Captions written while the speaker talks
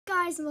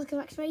guys, and welcome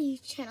back to my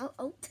YouTube channel.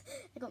 Oh,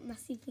 I got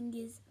messy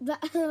fingers.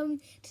 But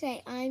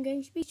today I'm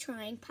going to be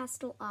trying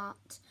pastel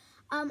art.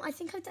 I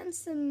think I've done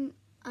some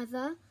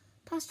other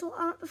pastel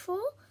art before,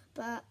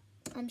 but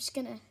I'm just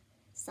gonna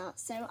start.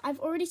 So I've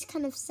already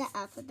kind of set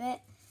up a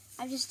bit.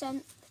 I've just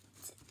done.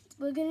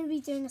 We're gonna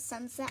be doing a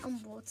sunset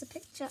and water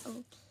picture.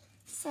 Oh,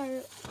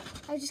 so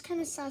I just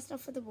kind of started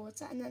off with the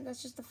water, and then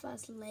that's just the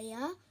first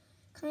layer,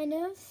 kind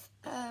of.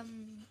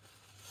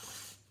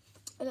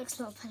 It looks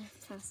a lot better in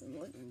person.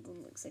 It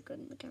doesn't look so good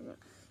in the camera.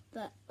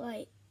 But,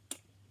 like,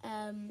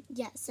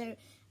 yeah, so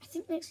I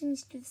think next we need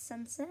to do the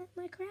sunset,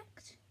 am I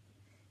correct?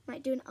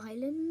 Might do an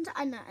island.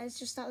 I don't know, let's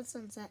just start with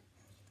sunset.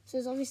 So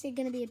there's obviously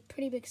going to be a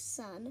pretty big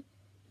sun.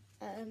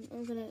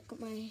 I'm going to got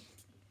my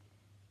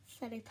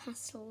fellow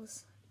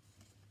pastels.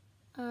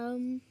 Just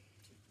going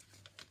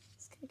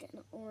to get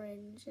an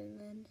orange and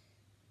then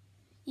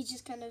you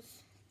just kind of,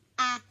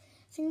 I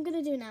think I'm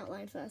going to do an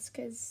outline first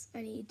because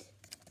I need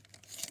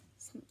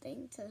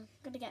something to, I'm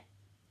gonna get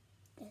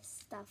this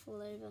stuff all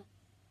over.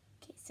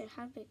 Okay, so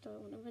how big do I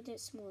want? I'm gonna do it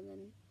small and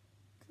then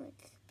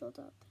like build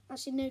up.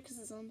 Actually no, because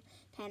it's on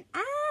pen.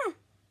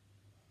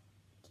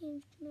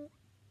 Okay, what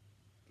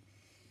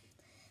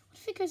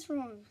if it goes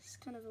wrong? It's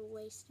kind of a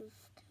waste of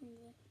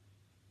canvas.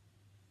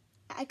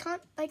 I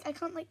can't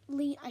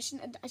lean. I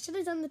should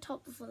have done the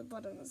top before the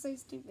bottom. That's so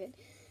stupid.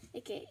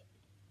 Okay,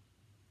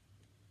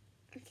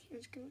 I'm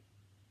just gonna,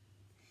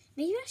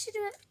 maybe I should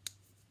do it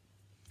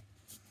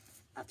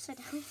upside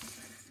down.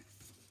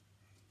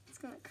 It's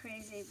gonna look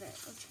crazy, but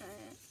I'll try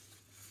it.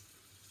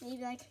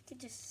 Maybe like I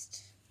could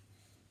just,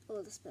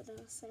 oh, this better,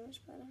 so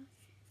much better.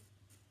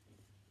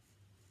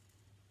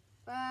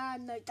 Ah,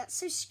 no, that's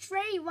so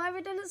straight. Why have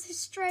I done it so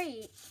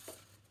straight?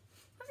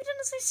 Why have I done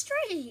it so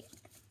straight?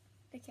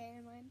 Okay,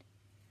 never mind.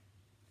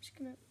 I'm just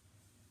gonna,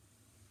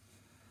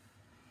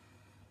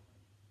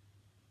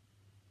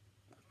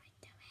 what am I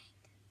doing?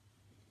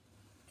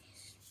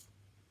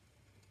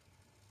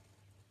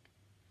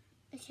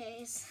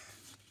 Okay, so,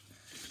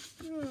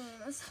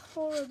 that's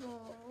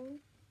horrible.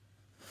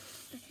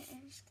 Okay,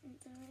 I'm just gonna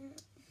do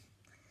it.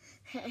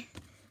 Okay,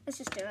 let's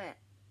just do it.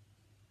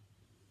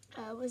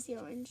 Where's the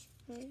orange?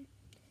 I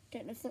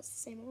don't know if that's the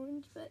same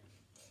orange, but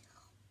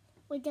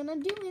we're gonna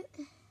do it.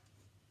 Okay,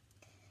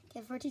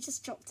 I've already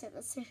just dropped it.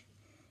 That's it. Okay,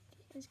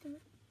 I'm just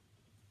gonna.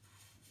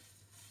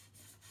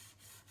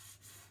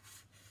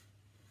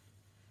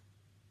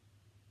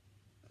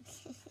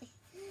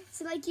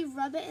 So, like, you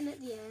rub it in at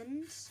the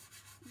end,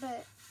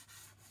 but.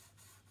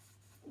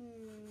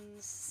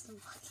 This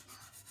isn't working out.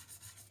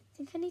 I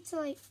think I need to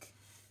like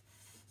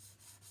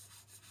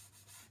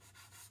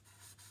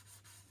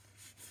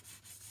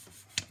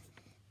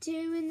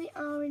doing the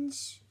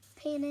orange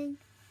painting,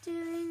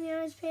 doing the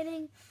orange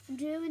painting, I'm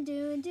doing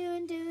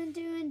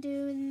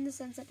the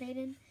sunset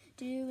painting,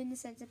 doing the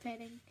sunset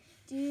painting,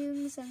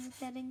 doing the sunset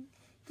painting,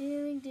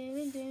 doing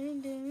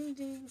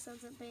the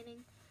sunset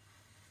painting.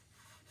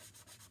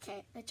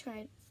 Okay, I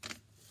tried.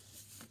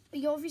 But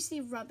you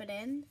obviously rub it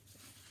in.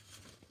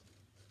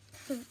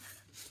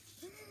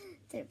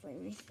 Don't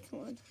blame me, come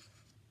on.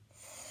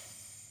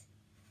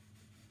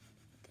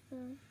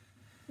 Gonna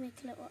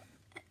make a little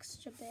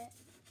extra bit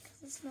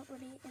because it's not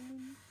really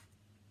in.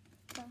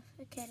 Oh,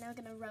 okay, now I'm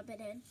gonna rub it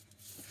in.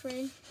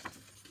 3,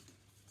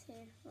 2,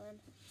 1.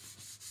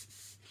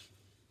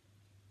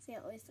 See,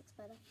 it always looks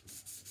better.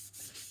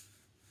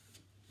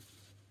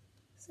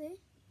 See?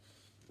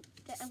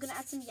 Okay, I'm gonna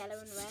add some yellow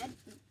and red.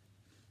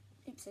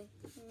 Oopsie.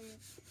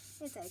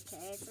 It's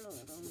okay, it's a little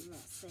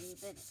messy,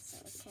 but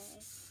it's okay.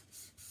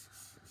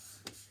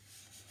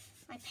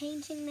 My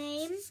painting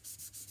name,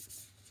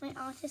 my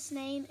artist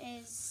name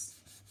is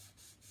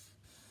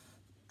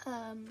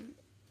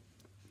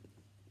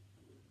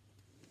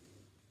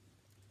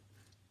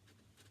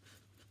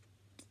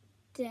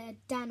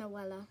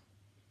Danawella.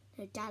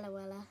 No,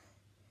 Dalawella.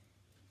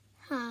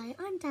 Hi,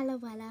 I'm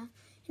Dalawella,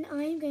 and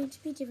I am going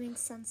to be doing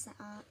sunset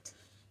art.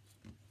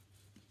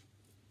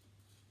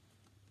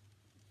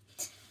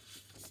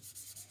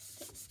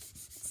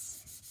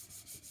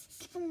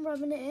 I'm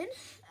rubbing it in.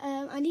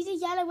 I need a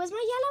yellow. Where's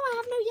my yellow? I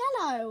have no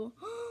yellow.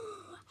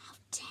 How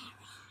dare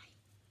I?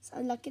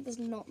 So lucky there's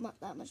not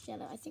that much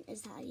yellow. I think,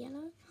 is that a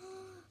yellow?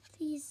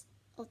 Please.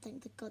 Oh,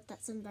 thank God,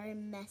 that's a very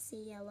messy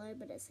yellow,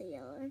 but it's a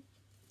yellow.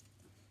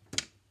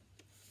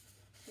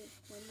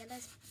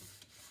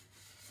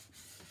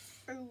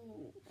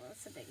 Oh,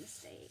 that's a big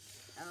mistake.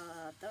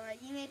 Oh, Dora,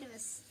 you made a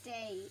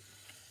mistake.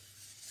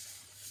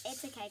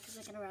 It's okay, because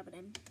we're going to rub it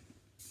in.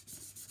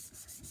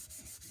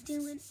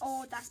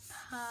 Oh, that's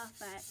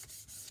perfect.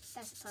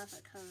 That's a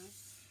perfect colour.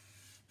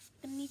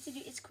 I need to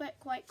do, it's quite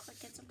quick, so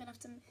I'm going to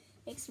have to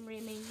make some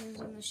rearrangements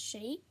on the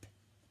shape.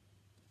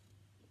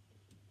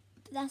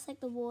 But that's like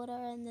the water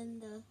and then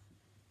the,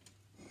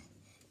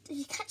 did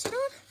you catch it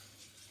on?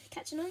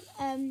 Catching on?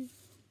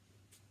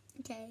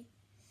 Okay.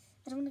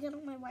 I don't want to get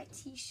on my white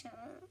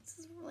t-shirt. This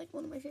is like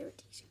one of my favourite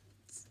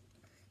t-shirts.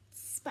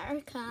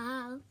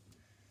 Sparkle.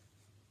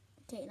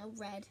 Okay, now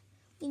red.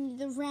 We need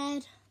the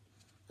red.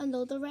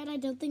 Another red I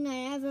don't think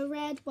I ever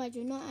read. Why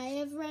do not I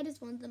ever read?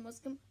 It's one of the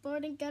most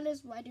important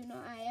colors. Why do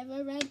not I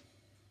ever read?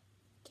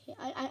 Okay,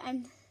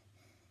 I'm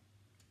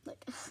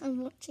like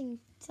I'm watching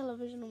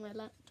television on my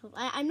laptop.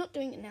 I'm not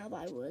doing it now,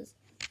 but I was.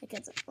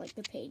 Because like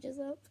the page is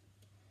up.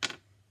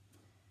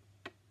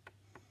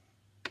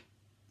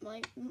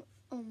 Oh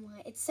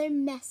my, it's so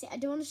messy. I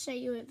don't want to show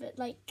you it, but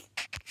like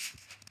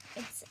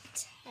it's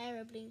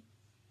terribly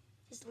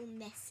just all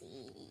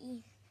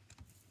messy,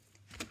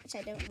 which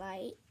I don't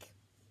like.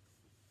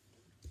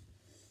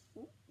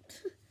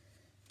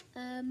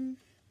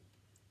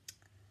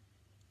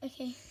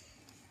 Okay.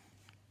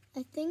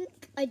 I think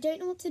I don't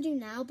know what to do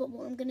now, but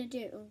what I'm gonna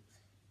do.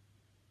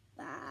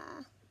 Okay,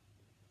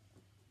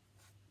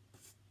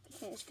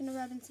 I'm just gonna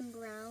rub in some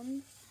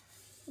brown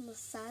from the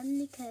sun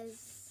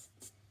because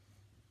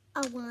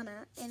I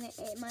wanna, and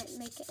it might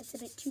make it. It's a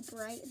bit too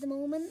bright at the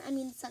moment. I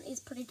mean, the sun is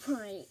pretty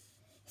bright.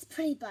 It's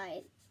pretty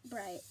bright,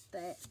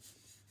 but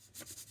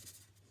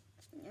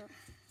yeah.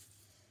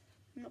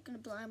 I'm not gonna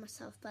blind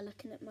myself by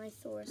looking at my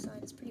Thor sign.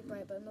 It's pretty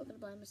bright, but I'm not gonna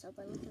blind myself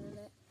by looking at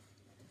it.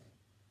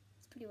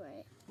 It's pretty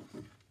bright.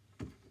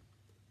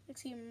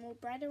 Looks even more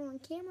brighter on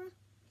camera.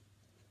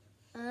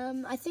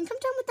 I think I'm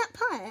done with that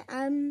part.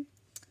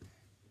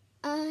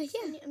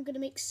 Yeah, I'm gonna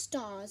make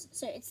stars.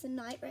 So it's the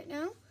night right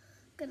now.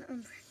 I'm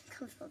really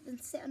comfortable. I've been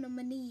sitting on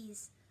my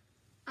knees.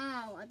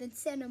 Ow, I've been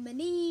sitting on my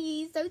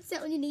knees. Don't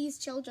sit on your knees,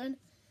 children.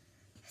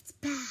 It's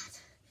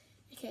bad.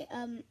 Okay,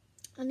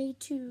 I need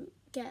to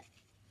get...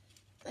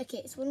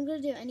 Okay, so what I'm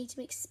gonna do, I need to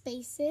make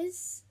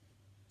spaces.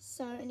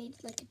 So I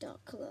need like a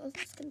dark color.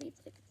 It's gonna be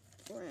like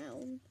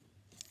brown.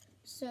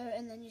 So,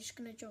 and then you're just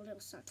gonna draw little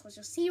circles.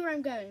 You'll see where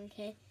I'm going,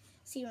 okay?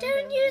 See where I'm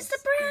going. Don't use the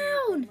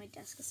brown! My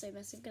desk is so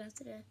messy. I'm gonna have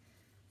to do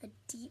a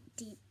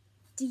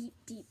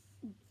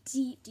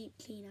deep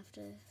clean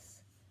after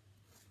this.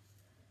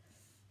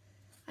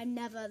 I'm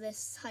never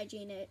this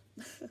hygienic.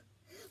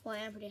 Well, I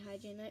am pretty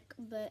hygienic,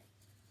 but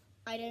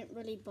I don't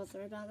really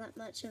bother about that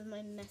much of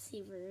my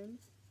messy room.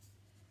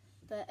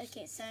 But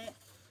okay, so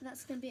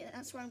that's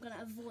where I'm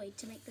gonna avoid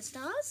to make the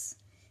stars.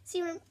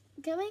 See where I'm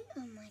going?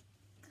 Oh my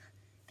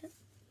god.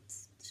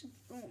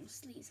 Oh,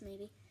 sleeves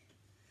maybe.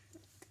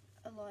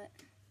 A lot.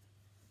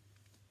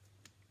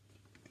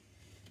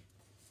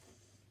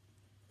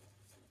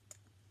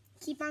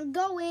 Keep on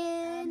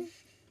going.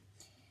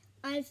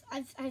 I've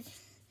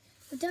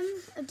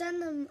done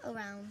them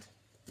around,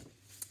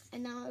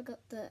 and now I've got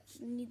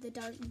need the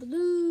dark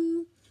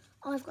blue.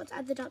 Oh, I've got to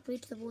add the dark blue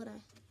to the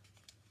water.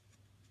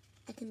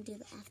 I can do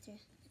that after,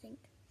 I think.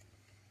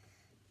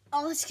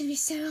 Oh, it's gonna be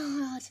so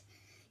hard.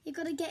 You've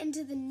got to get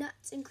into the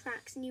nuts and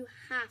cracks, and you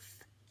have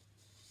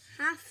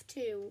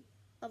to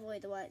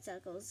avoid the white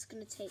circles. It's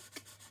gonna take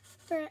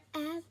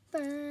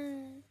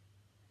forever.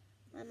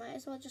 I might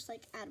as well just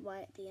like add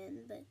white at the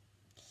end, but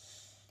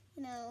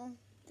you know,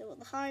 do it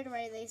the hard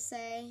way, they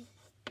say.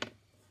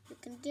 You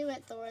can do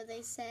it, Thor,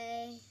 they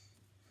say.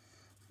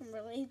 I'm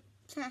really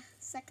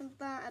second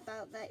thought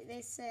about that,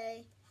 they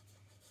say.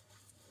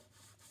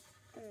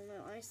 I don't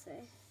know what I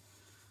say.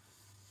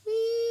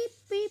 Beep,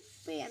 beep,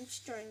 beep. I'm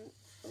just drawing.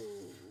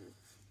 Ooh.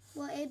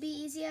 Well, it'd be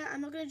easier. I'm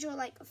not going to draw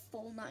like a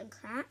full nut and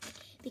crack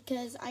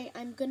because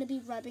I'm going to be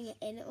rubbing it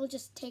in. It will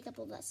just take up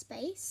all that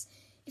space.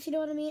 If you know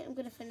what I mean, I'm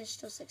going to finish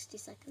till 60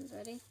 seconds.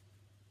 Ready?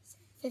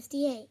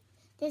 58,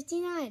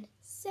 59,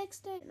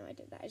 60. No, I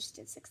did that. I just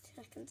did 60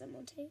 seconds on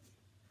one take.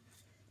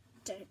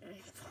 Don't know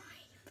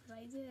why, but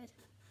I did.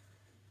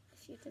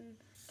 If you can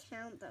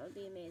count, that would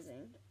be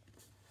amazing.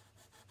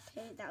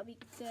 Okay, that would be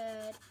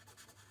good.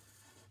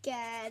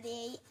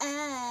 Goody.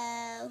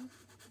 Oh.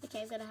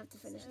 Okay, I'm going to have to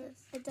finish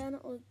this. I've done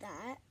all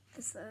that,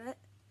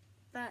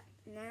 but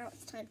now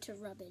it's time to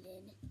rub it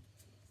in.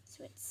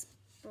 So it's,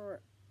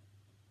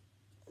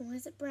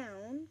 is it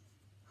brown?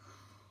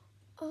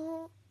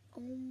 Oh,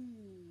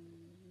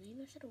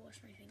 maybe I should have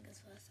washed my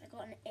fingers first. I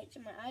got an itch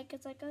in my eye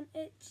because I can't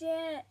itch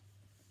it.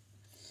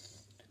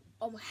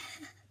 Oh my.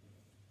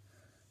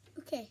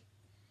 Okay,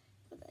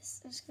 for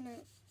this, I'm just going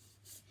to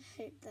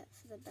hope that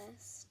for the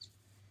best.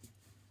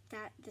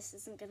 That this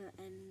isn't going to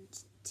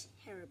end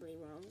terribly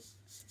wrong,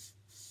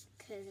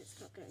 because it's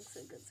not going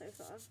so good so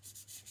far.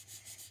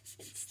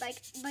 It's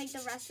like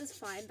the rest is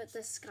fine, but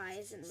the sky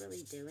isn't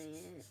really doing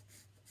it.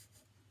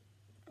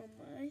 Oh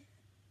my.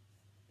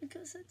 I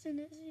got such an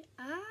itchy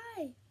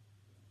eye.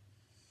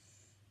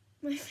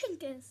 My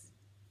fingers.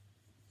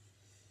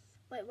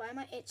 Wait, why am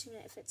I itching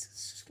it if it's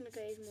just going to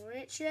go even more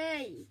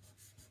itchy?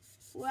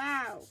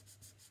 Wow.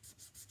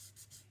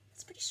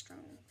 It's pretty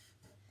strong.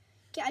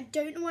 Okay, I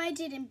don't know why I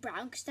did in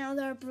brown, because now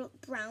there are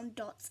brown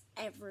dots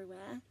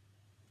everywhere.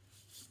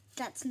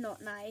 That's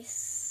not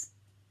nice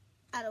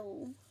at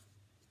all.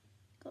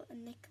 Got a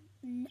nick.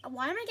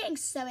 Why am I getting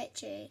so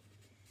itchy?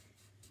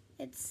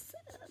 It's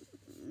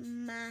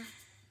I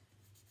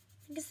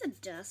guess the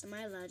dust. Am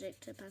I allergic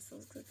to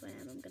pastels? Because if I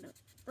am, I'm gonna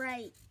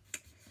break.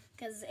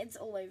 Because it's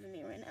all over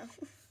me right now.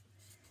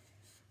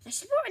 I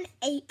should wear an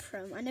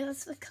apron. I know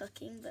that's for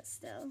cooking, but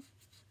still.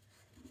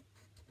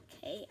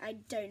 Okay, I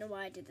don't know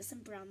why I did this in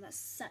brown. That's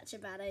such a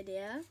bad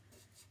idea.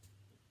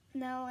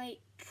 Now, like,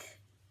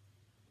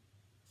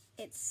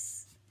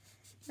 it's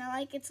now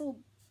like it's all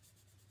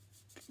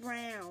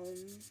brown.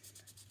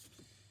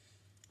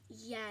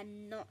 Yeah,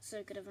 not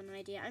so good of an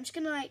idea. I'm just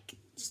gonna like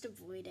just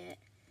avoid it.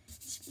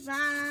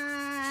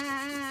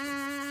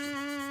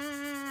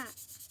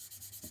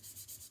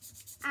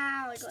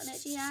 Ow, I got an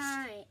itchy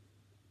eye.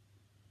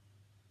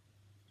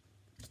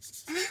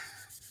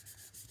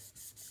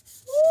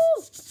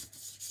 Woo!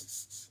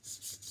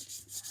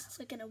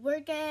 We're gonna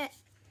work it.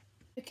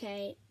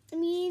 Okay, I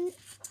mean,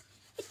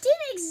 it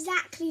didn't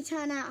exactly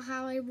turn out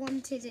how I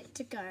wanted it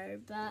to go,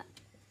 but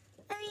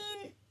I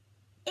mean,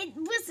 it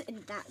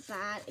wasn't that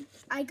bad.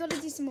 I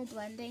gotta do some more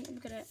blending. I'm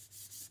gonna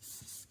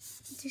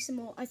do some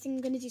more. I think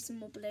I'm gonna do some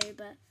more blue,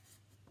 but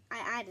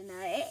I don't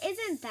know. It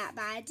isn't that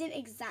bad. It didn't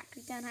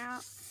exactly turn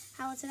out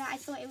how I wanted it. I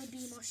thought it would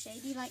be more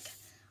shady. Like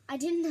I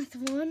did another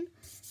one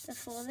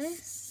before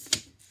this.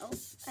 Oh,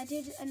 I've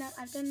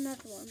done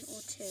another one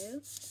or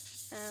two.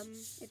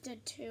 I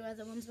did 2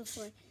 other ones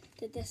before I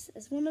did this.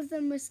 As one of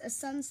them was a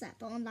sunset,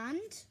 but on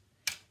land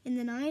in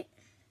the night.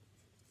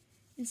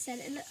 Instead,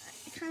 it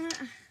kind of.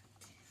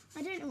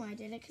 I don't know why I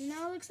did it, because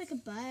now it looks like a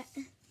butt.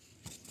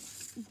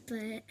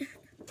 But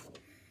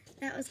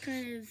that was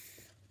kind of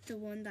the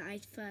one that I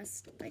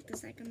first, like the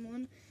second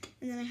one.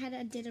 And then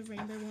I did a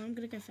rainbow one. I'm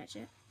going to go fetch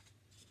it.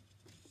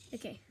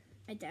 Okay.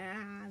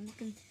 I'm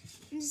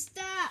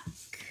stuck.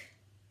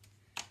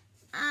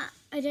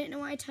 I don't know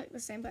why I took the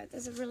same, but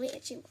there's a really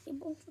itchy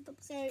label.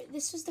 So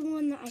this was the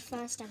one that I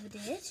first ever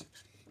did.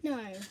 No.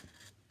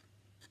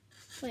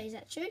 Wait, is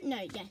that true? No,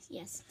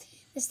 yes.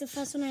 This is the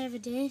first one I ever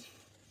did.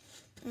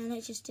 And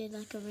I just did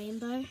like a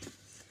rainbow.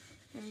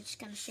 And I just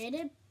kind of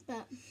shaded.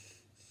 But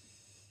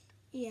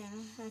yeah,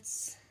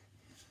 that's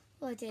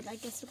what I did. I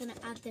guess we're going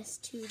to add this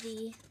to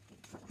the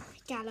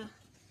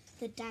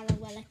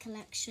Dallawella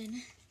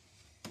collection.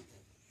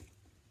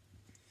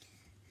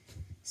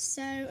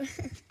 So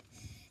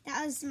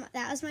that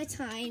was my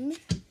time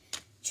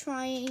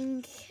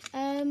trying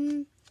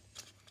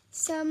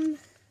some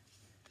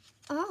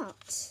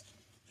art.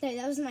 No,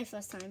 that wasn't my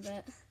first time,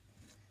 but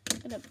I'm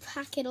gonna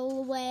pack it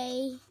all the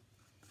way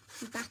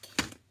back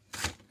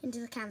into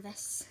the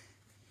canvas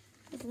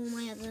with all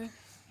my other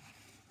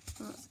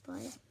art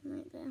supplies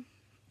right there.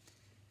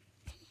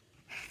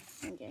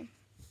 There we go.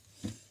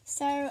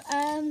 So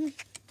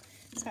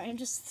sorry, I'm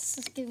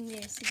just giving the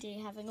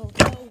OCD having all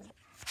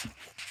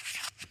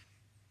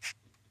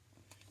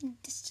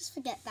just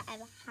forget that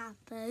ever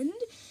happened.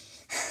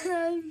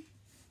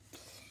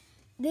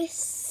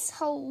 This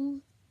whole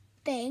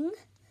thing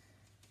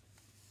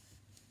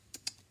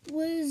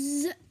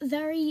was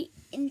very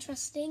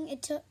interesting.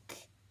 It took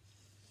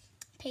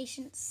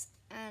patience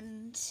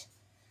and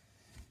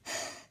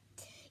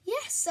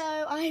yeah, so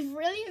I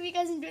really hope you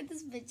guys enjoyed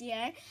this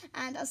video,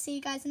 and I'll see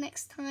you guys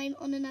next time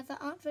on another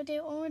art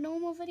video or a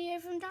normal video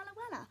from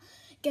Dallawella.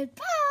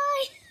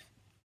 Goodbye!